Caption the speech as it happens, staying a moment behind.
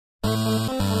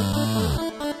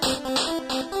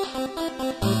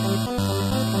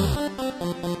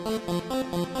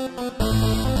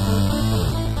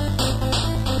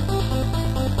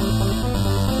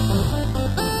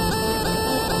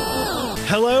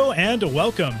Hello and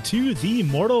welcome to the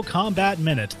Mortal Kombat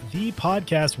Minute, the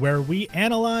podcast where we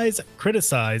analyze,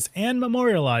 criticize, and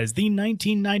memorialize the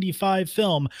 1995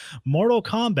 film Mortal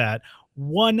Kombat,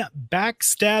 one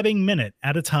backstabbing minute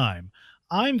at a time.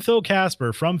 I'm Phil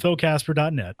Casper from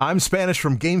philcasper.net. I'm Spanish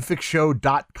from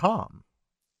GameFixShow.com.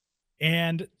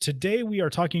 And today we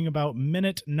are talking about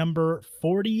minute number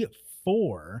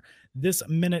 44. This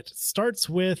minute starts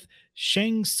with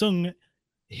Shang Tsung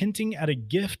hinting at a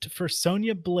gift for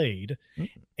Sonya Blade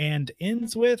and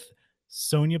ends with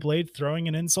Sonya Blade throwing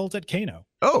an insult at Kano.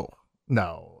 Oh,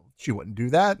 no, she wouldn't do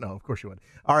that. No, of course she wouldn't.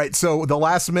 All right, so the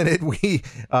last minute, we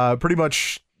pretty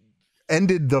much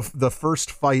ended the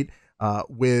first fight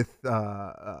with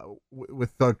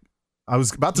the I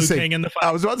was about to Liu say Kang in the fight.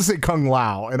 I was about to say Kung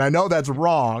Lao, and I know that's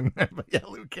wrong, but yeah,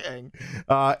 Liu Kang.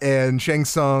 And Shang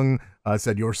Tsung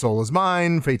said, "Your soul is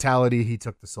mine." Fatality. He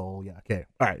took the soul. Yeah. Okay.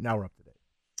 All right. Now we're up to date.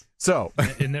 So,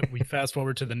 and then we fast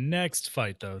forward to the next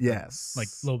fight, though. Yes. Like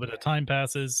a little bit of time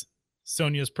passes.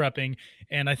 Sonya's prepping,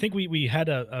 and I think we had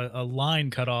a line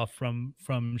cut off from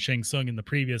Shang Tsung in the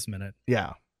previous minute.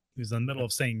 Yeah. He was in the middle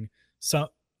of saying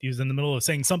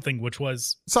something, which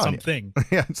was Sonya. Something.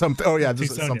 Yeah, something. Oh, yeah,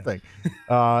 just something.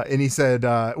 And he said,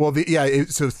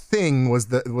 so thing was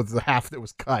the half that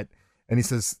was cut, and he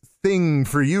says, "Thing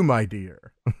for you, my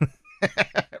dear."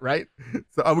 Right?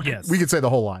 So yes. We could say the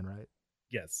whole line, right?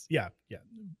 Yes. Yeah.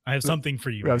 I have something for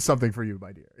you. I have something for you,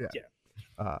 my dear.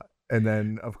 Yeah. And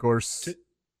then, of course,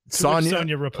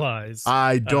 Sonya replies,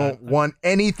 "I don't want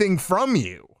anything from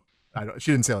you."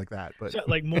 She didn't say it like that, but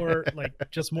like more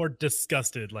just more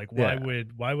disgusted. Like,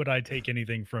 why would I take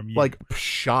anything from you? Like,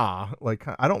 pshaw. Like,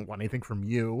 I don't want anything from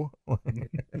you.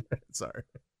 Sorry.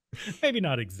 Maybe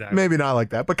not exactly. Maybe not like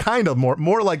that, but kind of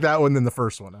more like that one than the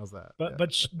first one. How's that?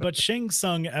 But Shang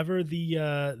Tsung, ever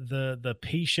the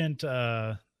patient,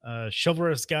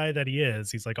 chivalrous guy that he is,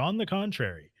 he's like, on the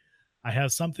contrary, I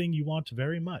have something you want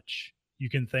very much. You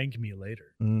can thank me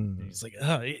later. He's like,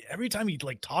 every time he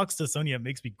like talks to Sonya, it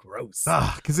makes me gross.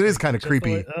 Because it is kind of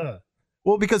creepy.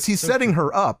 Well, because he's setting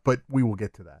her up, but we will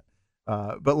get to that.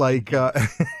 But like,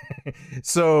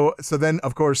 so then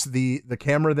of course the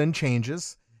camera then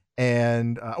changes,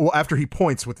 and after he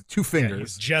points with the two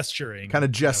fingers, he's gesturing, kind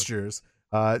of gestures.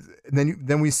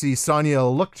 Then we see Sonya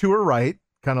look to her right,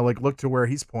 kind of like look to where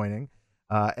he's pointing.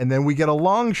 And then we get a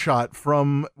long shot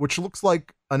from which looks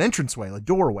like an entranceway, a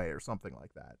doorway or something like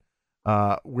that,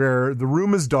 where the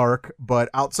room is dark, but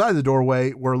outside the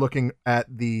doorway, we're looking at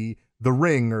the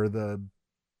ring or the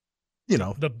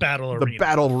battle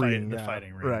arena, the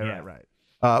fighting ring. Right.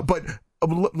 But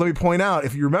let me point out,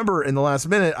 if you remember in the last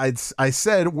minute, I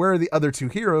said, where are the other two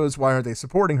heroes? Why aren't they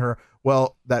supporting her?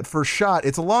 Well, that first shot,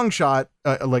 it's a long shot,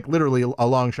 like literally a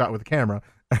long shot with the camera.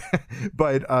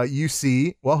 But you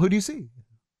see, well, who do you see?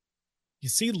 You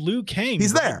see Liu Kang.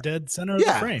 He's there, dead center of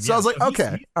the frame. So I was like,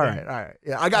 okay, all right.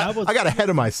 Yeah, I got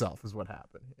ahead of myself, is what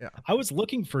happened. Yeah, I was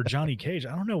looking for Johnny Cage.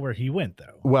 I don't know where he went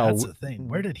though. Well, that's the thing.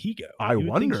 Where did he go? I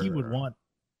wonder. Think he would want.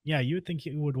 Yeah, you would think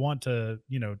he would want to,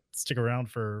 stick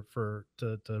around to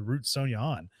root Sonya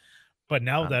on. But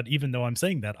now that, even though I'm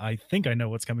saying that, I think I know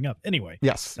what's coming up. Anyway,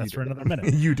 yes, that's for another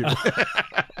minute. You do.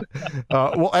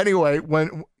 Well, anyway,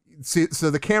 so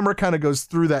the camera kind of goes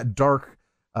through that dark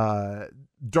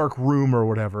room or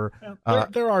whatever.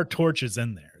 There are torches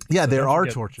in there. Yeah, there are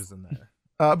torches in there.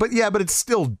 But it's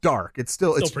still dark. It's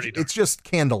pretty dark. It's just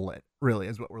candlelit, really,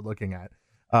 is what we're looking at.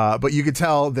 But you could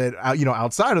tell that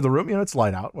outside of the room, it's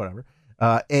light out, whatever.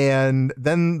 And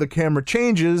then the camera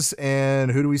changes,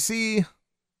 and who do we see?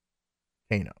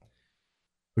 Kano.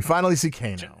 We finally see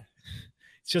Kano.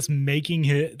 It's just making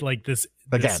it like this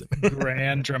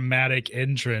grand dramatic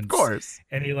entrance. Of course.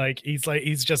 And he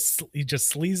just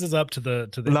sleazes up to the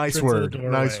nice word.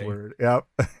 Nice word. Yep.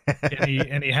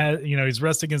 and he has, he's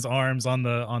resting his arms on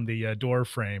the door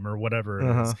frame or whatever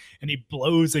it is, and he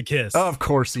blows a kiss. Of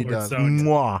course he does.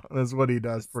 Mwah. That's what he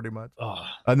does pretty much.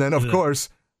 And then of course,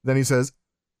 then he says,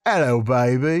 "Hello,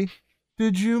 baby.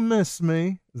 Did you miss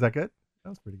me?" Is that good?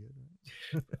 That was pretty good.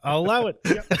 I'll allow it.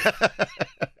 Yep.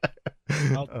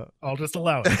 I'll just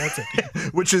allow it. That's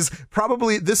it. Which is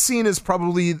this scene is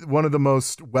probably one of the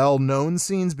most well-known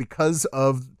scenes because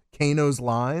of Kano's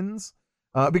lines.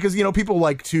 Because, people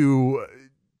like to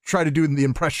try to do the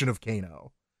impression of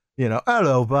Kano.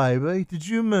 "Hello, baby. Did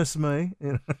you miss me?"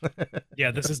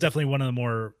 Yeah, this is definitely one of the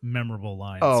more memorable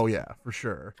lines. Oh, yeah, for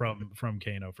sure. From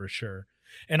Kano, for sure.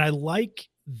 And I like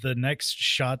the next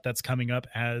shot that's coming up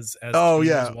as he's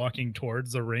walking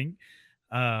towards the ring.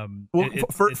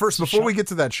 First, before we get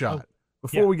to that shot,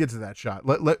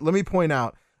 let me point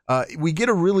out, we get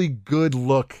a really good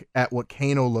look at what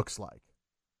Kano looks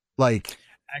like.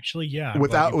 Actually, yeah.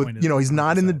 Without, he's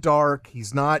not in the dark.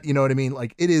 He's not, you know what I mean?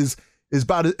 Like, it is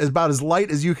about as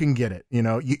light as you can get it.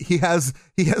 He has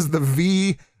the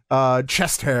V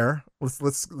chest hair. Let's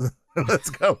let's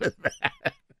go with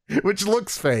that. Which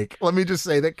looks fake. Let me just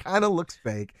say that kind of looks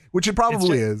fake, which it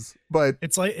probably is. But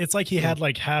it's like he had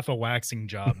like half a waxing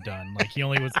job done. Like he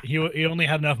only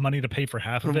had enough money to pay for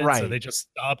half of it, right. So they just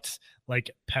stopped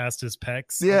like past his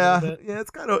pecs. Yeah,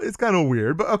 it's kind of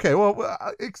weird, but okay. Well,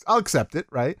 I'll accept it.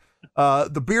 Right.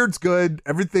 The beard's good.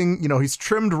 Everything, he's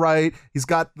trimmed right. He's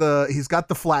got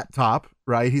the flat top.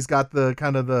 Right. He's got the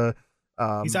kind of the.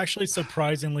 He's actually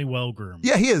surprisingly well groomed.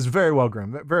 Yeah, he is very well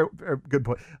groomed. Very, very good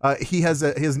point. He has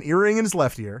an earring in his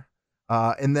left ear,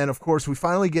 and then of course we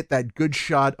finally get that good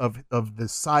shot of the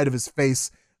side of his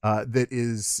face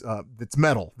that's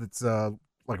metal. That's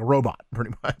like a robot,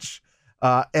 pretty much.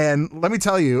 And let me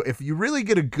tell you, if you really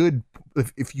get a good,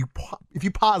 if you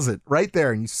pause it right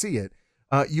there and you see it,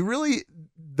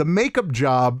 the makeup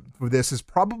job for this is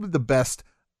probably the best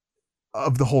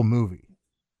of the whole movie.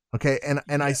 Okay,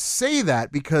 and I say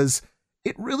that because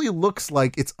it really looks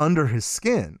like it's under his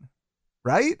skin,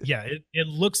 right? Yeah, it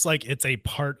looks like it's a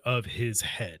part of his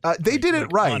head. They did it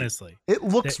right. Honestly, it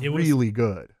looks really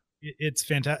good. It's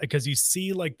fantastic because you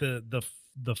see like the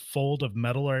fold of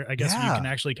metal, or I guess you can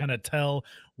actually kind of tell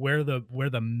where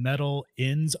the metal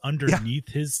ends underneath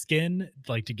his skin,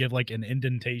 like to give like an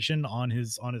indentation on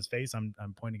his face. I'm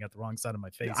pointing at the wrong side of my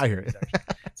face. Yeah, I hear it.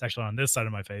 It's actually on this side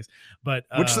of my face. But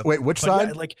which side?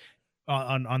 Yeah, like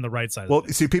on the right side. Well,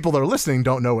 see, people that are listening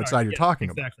don't know what side you're talking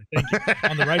about. Thank you.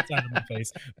 On the right side of my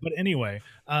face. But anyway,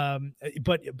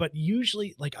 but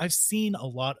usually, like, I've seen a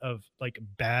lot of like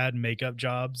bad makeup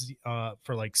jobs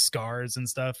for like scars and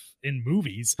stuff in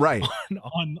movies, right?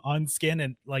 On skin,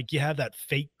 and like you have that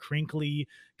fake crinkly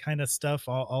kind of stuff,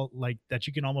 all like that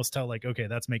you can almost tell, like, okay,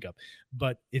 that's makeup.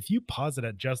 But if you pause it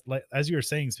at just like, as you were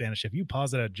saying, Spanish, if you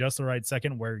pause it at just the right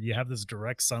second where you have this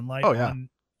direct sunlight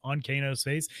on Kano's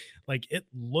face, like it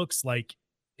looks like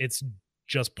it's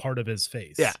just part of his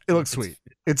face. Yeah, it looks sweet.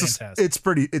 It's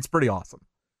pretty awesome.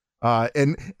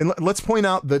 And let's point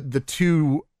out the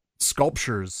two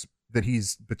sculptures that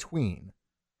he's between.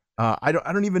 I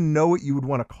don't even know what you would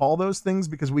want to call those things,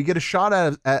 because we get a shot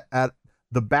at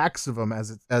the backs of them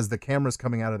as the camera's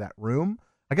coming out of that room.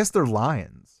 I guess they're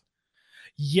lions.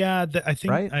 Yeah, I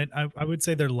think right? I would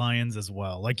say they're lions as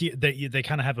well. Like they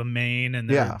kind of have a mane, and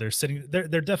they're sitting.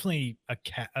 They're definitely a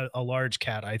cat, a large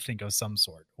cat, I think, of some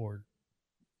sort, or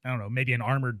I don't know, maybe an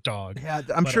armored dog. Yeah,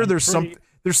 I'm sure there's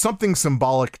something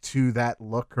symbolic to that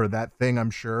look or that thing,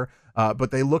 I'm sure. But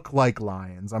they look like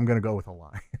lions. I'm gonna go with a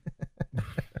lion.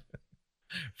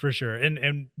 For sure.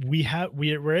 And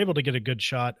we're able to get a good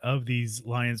shot of these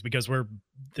lions because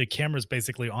the camera's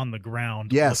basically on the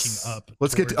ground looking up.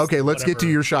 Let's get to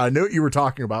your shot. I know what you were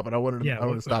talking about, but I wanted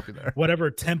to stop you there.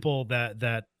 Whatever temple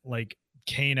that like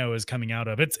Kano is coming out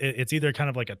of. It's either kind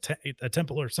of like a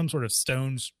temple or some sort of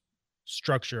stone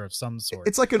structure of some sort.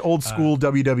 It's like an old school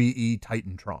WWE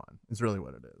Titantron is really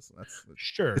what it is.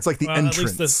 Sure. It's like the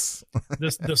entrance.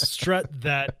 The strut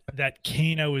that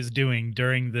Kano is doing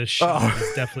during this show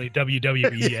is definitely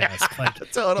WWE-esque.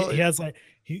 Like totally. He has like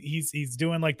he's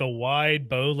doing like the wide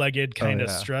bow-legged kind of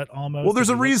strut almost. Well, there's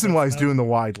a reason why he's doing the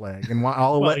wide leg, and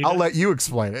I'll let you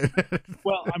explain it.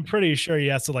 Well, I'm pretty sure he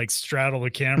has to like straddle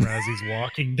the camera as he's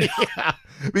walking down. Yeah,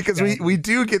 because we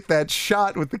do get that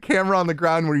shot with the camera on the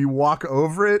ground where you walk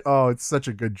over it. Oh, it's such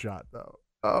a good shot though.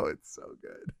 Oh, it's so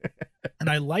good. And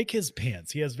I like his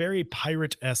pants. He has very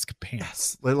pirate-esque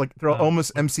pants. Yes, like they're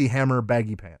almost MC Hammer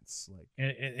baggy pants. Like,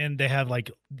 and they have like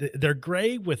they're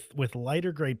gray with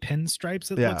lighter gray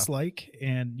pinstripes. It looks like,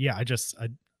 and yeah,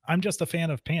 I'm just a fan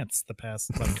of pants. The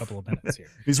past like couple of minutes here.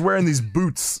 He's wearing these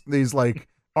boots, these like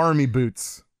army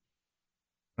boots,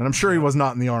 and I'm sure he was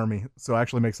not in the army, so it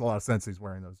actually makes a lot of sense he's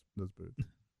wearing those boots.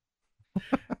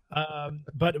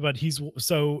 But he's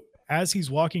so. As he's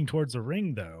walking towards the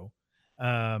ring, though,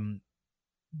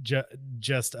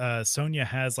 Sonya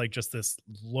has like just this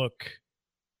look,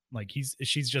 like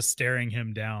she's just staring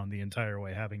him down the entire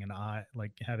way, having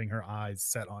her eyes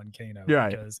set on Kano,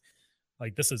 because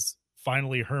like this is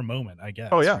finally her moment, I guess.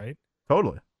 Oh yeah, right?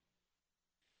 Totally.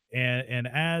 And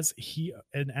as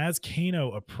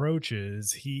Kano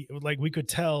approaches, we could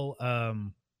tell.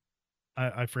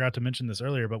 I forgot to mention this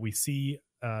earlier, but we see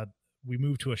we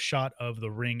move to a shot of the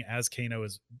ring as Kano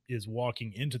is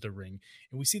walking into the ring,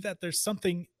 and we see that there's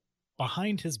something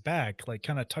behind his back, like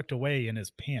kind of tucked away in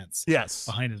his pants. Yes,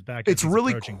 behind his back. It's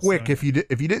really quick. Sonya.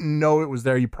 If you didn't know it was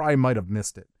there, you probably might have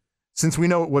missed it. Since we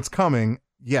know what's coming,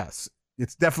 yes,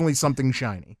 it's definitely something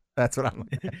shiny. That's what I'm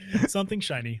looking at. Something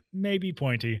shiny, maybe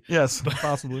pointy. Yes,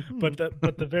 possibly. But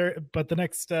the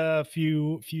next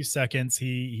few seconds,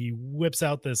 he whips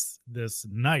out this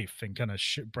knife and kind of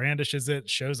brandishes it,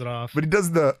 shows it off. But he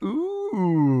does the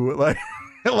ooh, like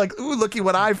like ooh, looky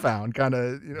what I found, kind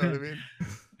of. You know what I mean?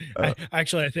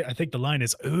 I think the line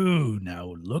is, "Ooh,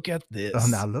 now look at this." Oh,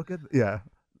 now look at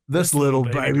This little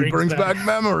baby brings back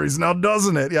memories, now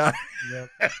doesn't it? Yeah. Yep.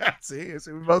 see,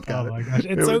 we both got it. Oh my gosh,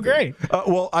 it's so great.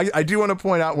 Well, I do want to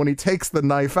point out when he takes the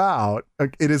knife out.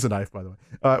 It is a knife, by the way.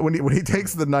 When he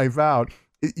takes the knife out,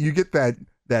 you get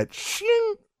that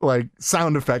shing like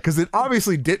sound effect, because it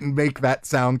obviously didn't make that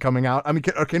sound coming out. I mean,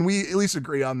 can we at least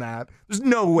agree on that? There's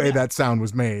no way that sound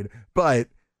was made, but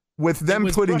with them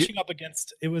putting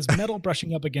it was metal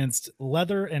brushing up against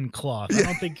leather and cloth. I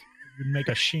don't think it would make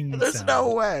a shing There's sound.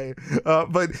 no way.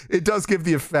 But it does give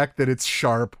the effect that it's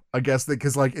sharp, I guess,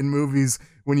 because like in movies,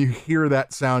 when you hear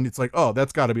that sound, it's like, oh,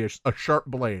 that's got to be a sharp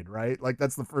blade, right? Like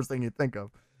that's the first thing you think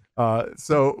of.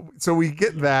 So we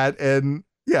get that, and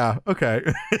yeah, okay.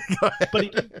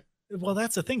 But well,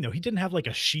 that's the thing though. He didn't have like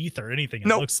a sheath or anything. It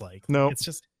looks like it's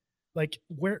just like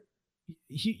where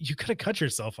you could have cut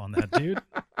yourself on that, dude.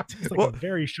 It's like a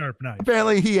very sharp knife.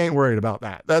 Apparently, he ain't worried about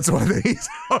that. That's what he's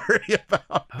worried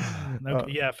about.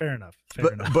 Okay, yeah, fair enough.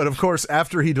 But of course,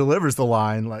 after he delivers the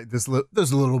line, like this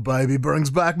little baby brings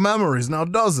back memories, now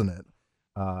doesn't it?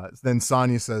 Then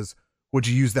Sonya says, "Would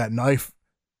you use that knife?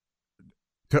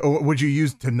 Would you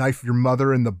use to knife your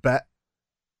mother in the bet?"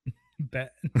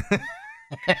 Bet.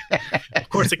 Of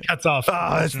course, it cuts off.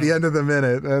 Oh, that's the end of the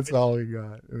minute. That's all we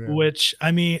got. Yeah. Which,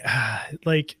 I mean,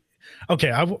 like,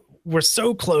 okay, we're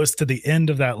so close to the end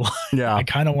of that line. Yeah, I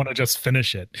kind of want to just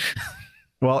finish it.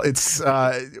 Well, it's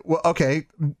well, okay.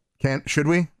 Should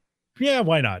we? Yeah,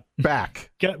 why not? Back.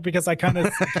 Because you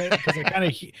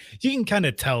can kind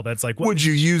of tell that's like. Would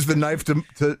you use the knife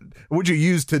would you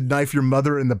use to knife your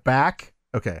mother in the back?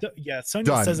 Okay. Yeah,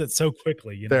 Sonya says it so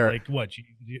quickly. You know, like what?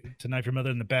 You to knife your mother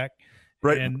in the back.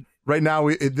 Right. And right now,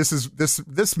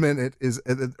 this minute is,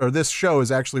 or this show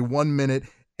is actually 1 minute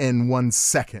and 1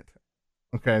 second.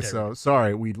 Okay, so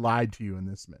sorry, we lied to you in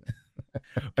this minute.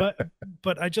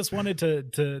 but I just wanted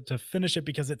to finish it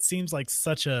because it seems like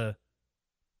such a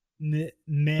meh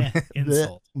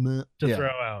insult to throw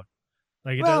out.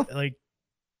 Like I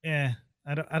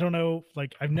don't know.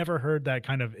 Like I've never heard that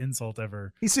kind of insult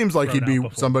ever. He seems like he'd be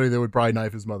somebody that would probably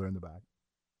knife his mother in the back.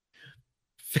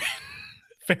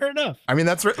 Fair enough. I mean,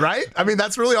 that's right. I mean,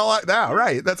 that's really all.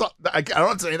 Right. That's all. I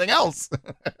don't say anything else.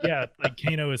 Yeah, like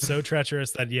Kano is so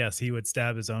treacherous that yes, he would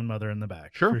stab his own mother in the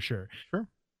back. Sure, for sure. Sure.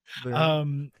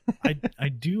 I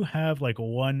do have like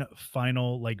one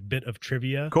final like bit of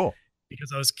trivia. Cool.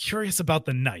 Because I was curious about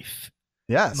the knife.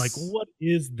 Yes. Like, what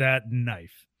is that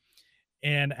knife?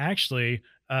 And actually,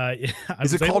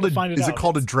 is it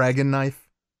called a dragon knife?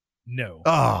 No.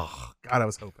 Oh God, I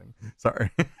was hoping.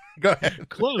 Sorry. Go ahead.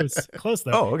 Close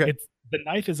though. Oh, okay. The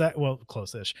knife is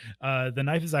close-ish. The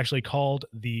knife is actually called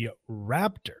the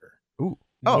Raptor. Ooh.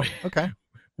 Oh, okay.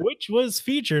 Which was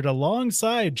featured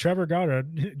alongside Trevor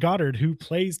Goddard, who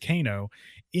plays Kano,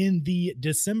 in the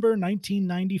December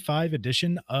 1995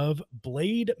 edition of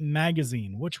Blade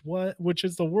magazine, which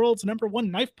is the world's #1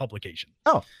 knife publication.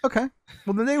 Oh, okay.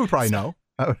 Well, then they would probably know.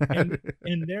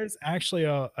 and there's actually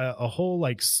a whole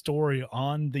like story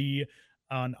on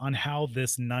how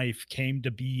this knife came to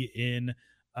be in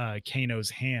Kano's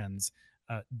hands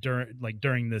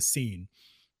during this scene.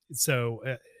 So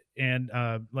and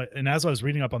as I was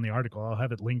reading up on the article, I'll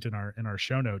have it linked in our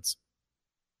show notes.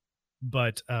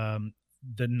 But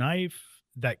the knife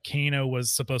that Kano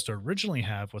was supposed to originally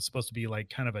have was supposed to be like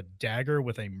kind of a dagger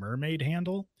with a mermaid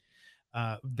handle.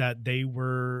 That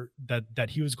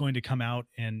he was going to come out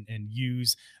and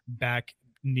use back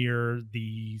near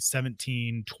the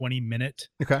 17-20 minute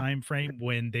time frame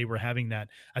when they were having that.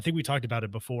 I think we talked about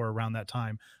it before around that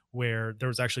time where there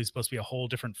was actually supposed to be a whole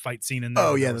different fight scene in there.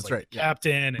 Oh yeah, that's like right.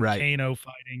 Captain and Kano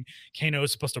fighting. Kano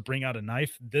was supposed to bring out a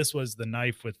knife. This was the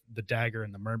knife with the dagger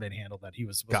and the mermaid handle that he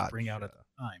was supposed to bring out at the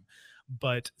time.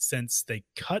 But since they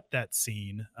cut that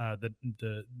scene,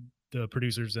 the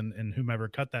producers and whomever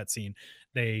cut that scene,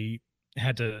 they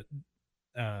had to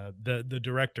the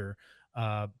director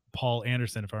Paul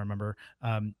Anderson, if I remember,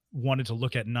 wanted to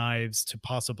look at knives to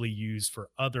possibly use for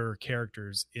other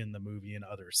characters in the movie and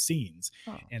other scenes.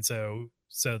 And so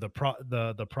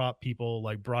the prop people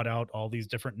like brought out all these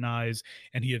different knives,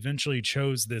 and he eventually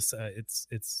chose this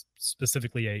it's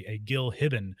specifically a Gil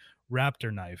Hibben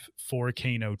Raptor knife for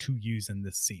Kano to use in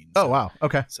this scene. Oh wow,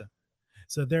 okay.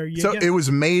 So there you go. So it was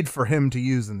made for him to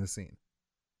use in the scene.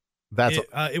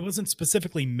 It wasn't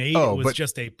specifically made. It was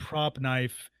just a prop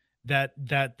knife that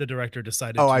the director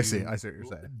decided Oh, to I see what you're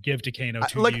saying. give to Kano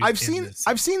to Like use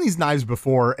I've seen these knives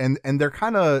before, and they're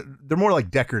more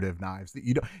like decorative knives that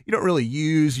you don't really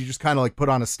use. You just kind of like put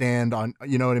on a stand on,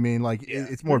 you know what I mean? Like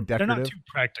it's more decorative. They're not too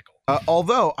practical.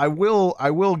 Although I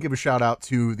will give a shout out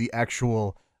to the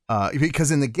actual because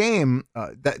in the game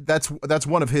that's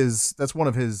one of his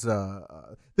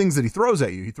things that he throws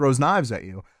at you. He throws knives at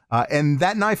you. And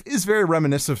that knife is very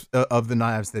reminiscent of the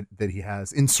knives that he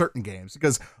has in certain games,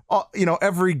 because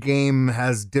every game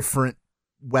has different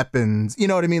weapons. You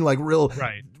know what I mean? Like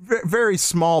very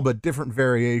small but different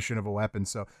variation of a weapon.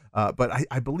 So, but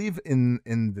I believe in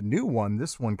the new one,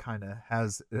 this one kind of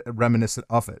has a reminiscent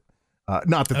of it.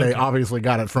 Not that they obviously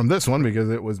got it from this one, because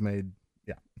it was made.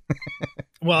 Yeah.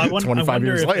 Well, I 25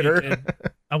 years later.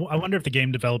 I wonder if the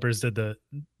game developers did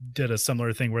a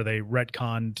similar thing where they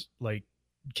retconned like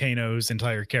Kano's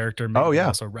entire character. Oh yeah,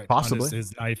 also possibly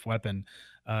his knife weapon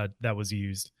that was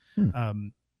used.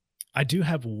 I do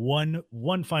have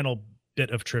one final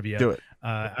bit of trivia. Do it.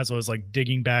 As I was like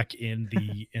digging back in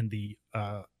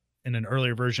an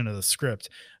earlier version of the script,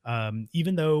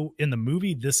 even though in the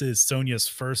movie this is Sonya's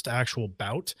first actual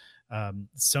bout,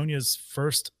 Sonya's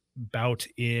first bout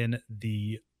in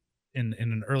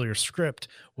an earlier script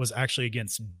was actually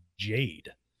against Jade.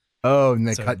 Oh, and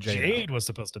they so cut Jade was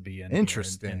supposed to be in.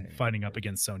 Interesting. And fighting up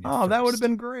against Sonya. Oh, that would have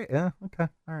been great. Yeah. Okay.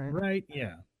 All right. Right.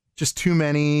 Yeah. Just too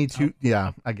many.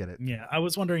 Yeah, I get it. Yeah,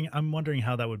 I'm wondering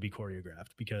how that would be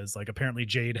choreographed, because like apparently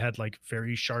Jade had like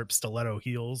very sharp stiletto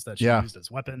heels that she used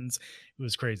as weapons. It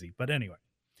was crazy. But anyway,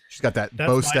 she's got that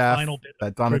bow staff,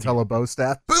 that Donatello bow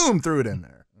staff. Boom, threw it in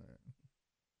there.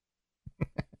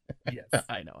 Yes,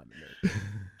 I know.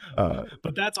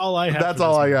 But that's all I have. That's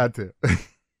all I got too.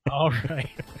 All right.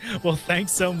 Well,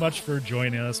 thanks so much for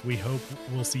joining us. We hope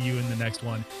we'll see you in the next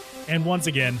one. And once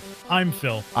again, I'm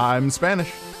Phil. I'm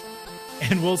Spanish.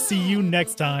 And we'll see you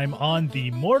next time on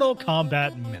the Mortal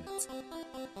Kombat Minute.